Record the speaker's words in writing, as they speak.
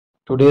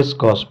Today's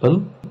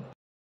Gospel.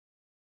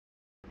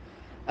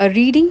 A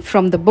reading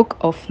from the book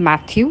of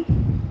Matthew,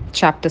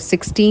 chapter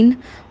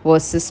 16,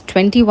 verses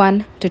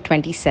 21 to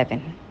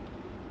 27.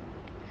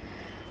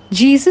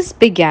 Jesus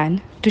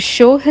began to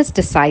show his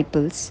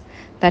disciples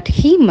that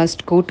he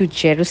must go to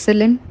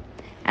Jerusalem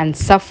and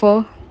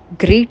suffer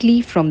greatly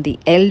from the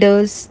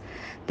elders,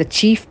 the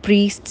chief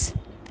priests,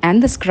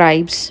 and the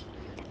scribes,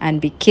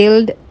 and be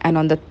killed, and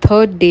on the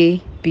third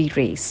day be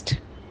raised.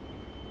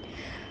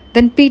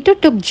 Then Peter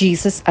took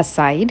Jesus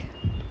aside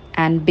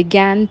and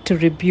began to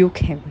rebuke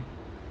him.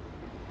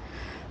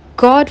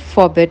 God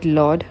forbid,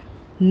 Lord,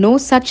 no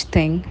such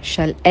thing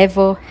shall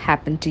ever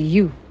happen to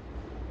you.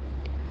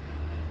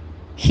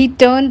 He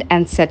turned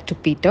and said to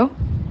Peter,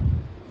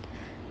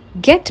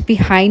 Get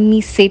behind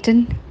me,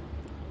 Satan.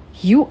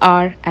 You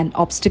are an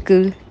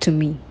obstacle to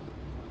me.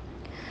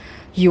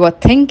 You are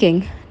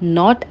thinking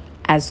not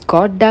as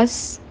God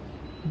does,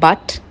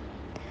 but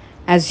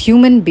as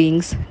human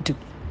beings do.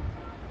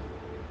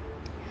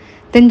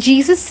 Then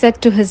Jesus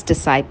said to his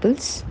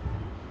disciples,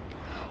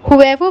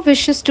 Whoever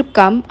wishes to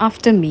come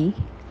after me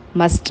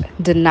must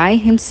deny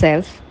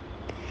himself,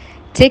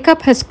 take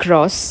up his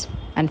cross,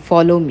 and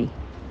follow me.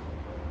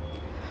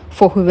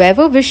 For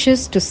whoever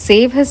wishes to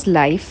save his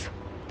life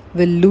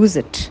will lose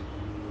it,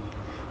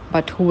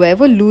 but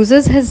whoever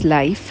loses his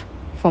life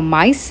for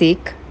my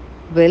sake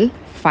will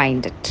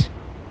find it.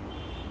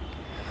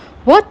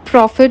 What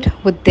profit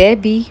would there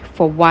be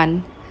for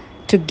one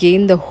to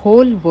gain the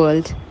whole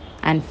world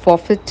and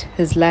forfeit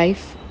his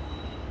life?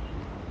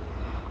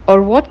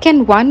 Or what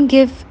can one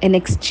give in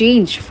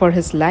exchange for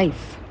his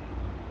life?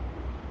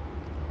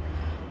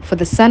 For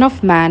the Son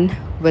of Man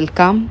will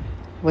come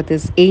with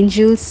his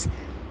angels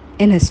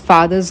in his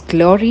Father's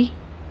glory,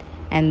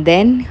 and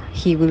then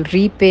he will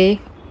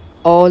repay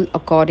all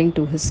according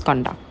to his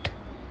conduct.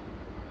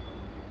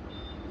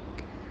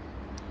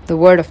 The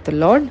word of the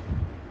Lord.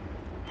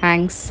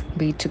 Thanks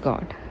be to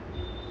God.